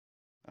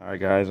Alright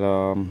guys,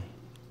 I'm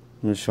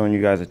just showing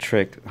you guys a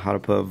trick how to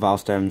put valve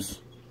stems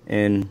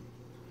in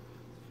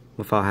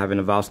without having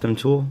a valve stem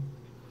tool.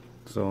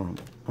 So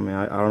I mean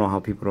I don't know how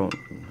people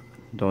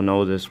don't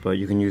know this, but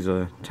you can use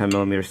a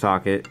 10mm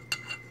socket.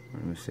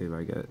 Let me see if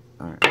I get it.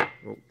 Alright.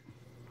 Oh,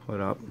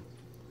 hold up.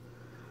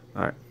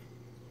 Alright.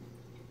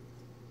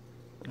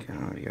 Okay, I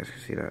don't know if you guys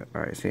can see that.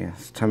 Alright, see,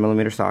 it's a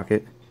 10mm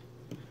socket.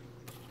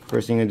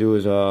 First thing you do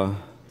is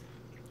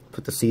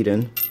put the seat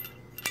in.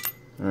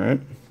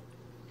 Alright.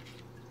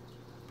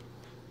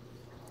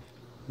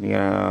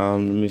 Yeah,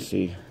 let me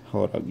see.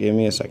 Hold up, give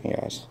me a second,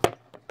 guys.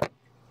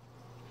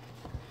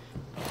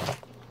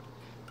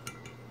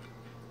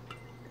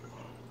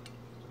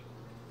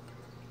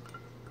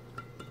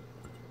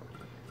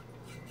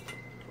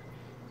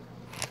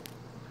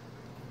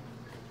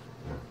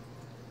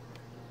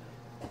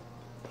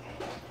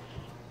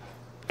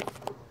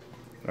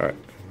 Alright,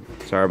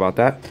 sorry about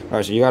that.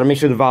 Alright, so you gotta make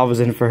sure the valve is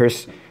in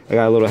first. I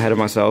got a little ahead of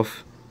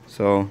myself,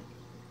 so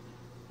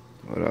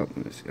hold up.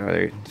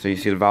 Alright, so you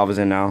see the valve is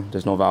in now.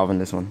 There's no valve in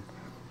this one.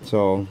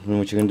 So then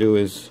what you're gonna do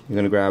is you're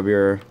gonna grab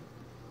your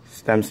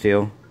stem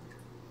steel.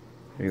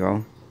 There you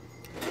go.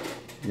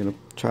 You're gonna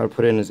try to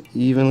put it in as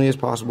evenly as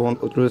possible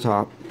through the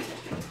top.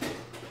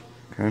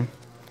 Okay.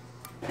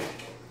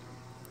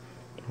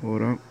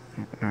 Hold up.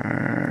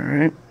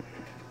 Alright.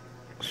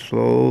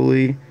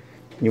 Slowly.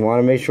 You want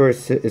to make sure it's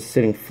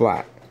sitting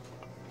flat.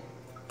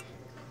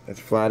 As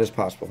flat as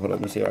possible. Hold up,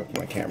 let me see if I can put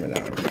my camera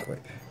down real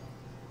quick.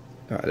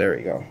 Alright, there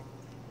we go.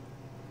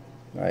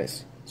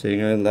 Nice. So you're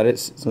going to let it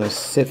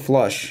sit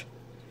flush.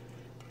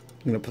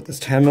 You're going to put this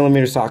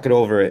 10mm socket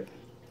over it.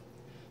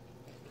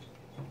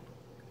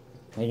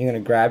 And you're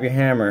going to grab your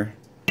hammer.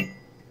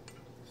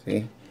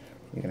 See?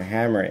 You're going to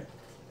hammer it.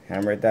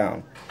 Hammer it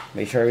down.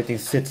 Make sure everything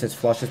sits as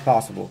flush as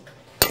possible.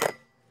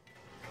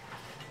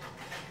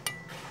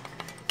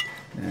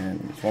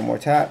 And just one more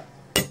tap.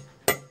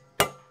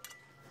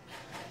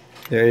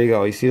 There you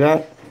go. You see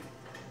that?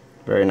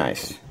 Very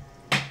nice.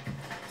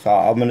 So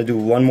I'm going to do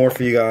one more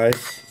for you guys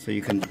so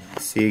you can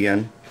see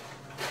again.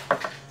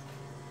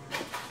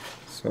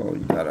 So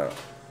you gotta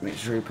make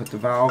sure you put the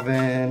valve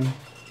in.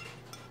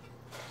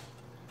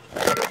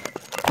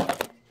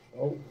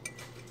 Oh.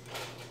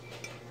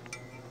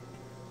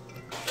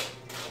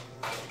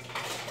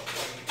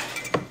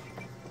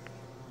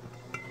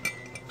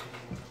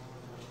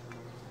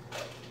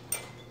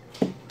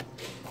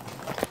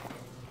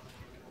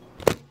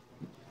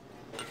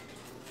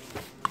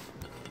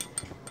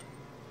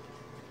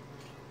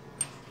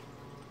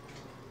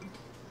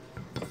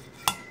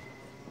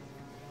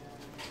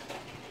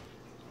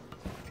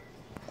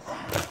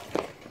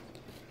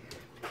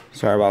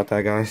 Sorry about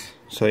that, guys.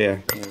 So yeah,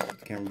 I'm gonna put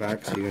the camera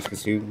back so you guys can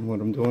see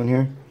what I'm doing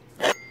here.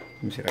 Let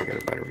me see if I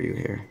get a better view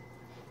here.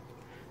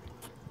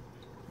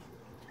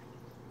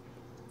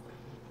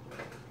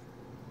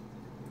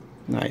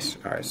 Nice.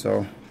 Alright,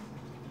 so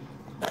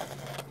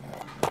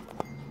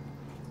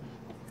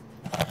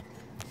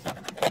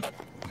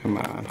come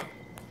on.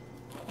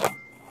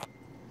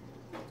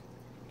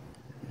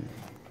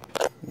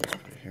 Let's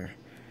put it here.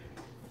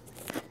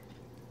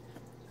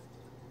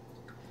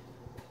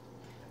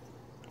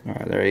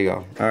 Alright, there you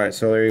go. Alright,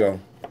 so there you go.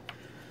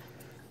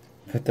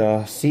 Put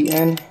the seat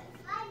in.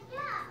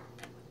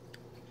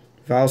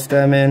 Valve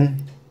stem in.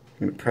 I'm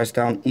going to press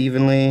down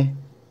evenly.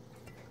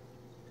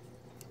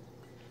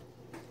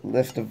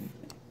 Lift the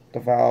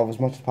valve as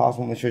much as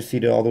possible. Make sure it's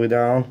seated all the way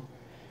down.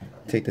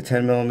 Take the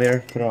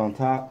 10mm, put it on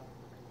top.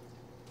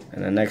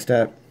 And the next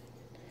step,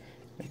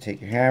 you take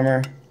your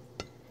hammer.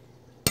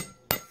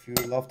 A few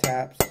love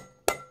taps.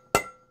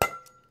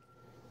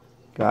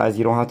 Guys,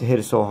 you don't have to hit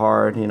it so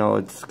hard, you know,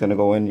 it's gonna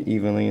go in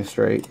evenly and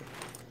straight.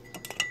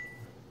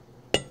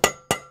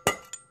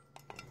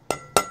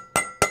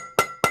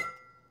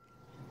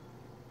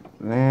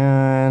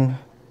 And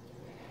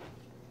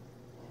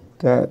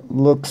that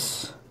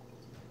looks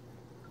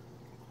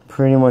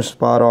pretty much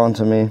spot on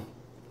to me.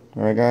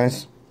 Alright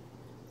guys,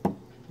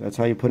 that's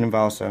how you put in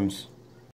valve stems.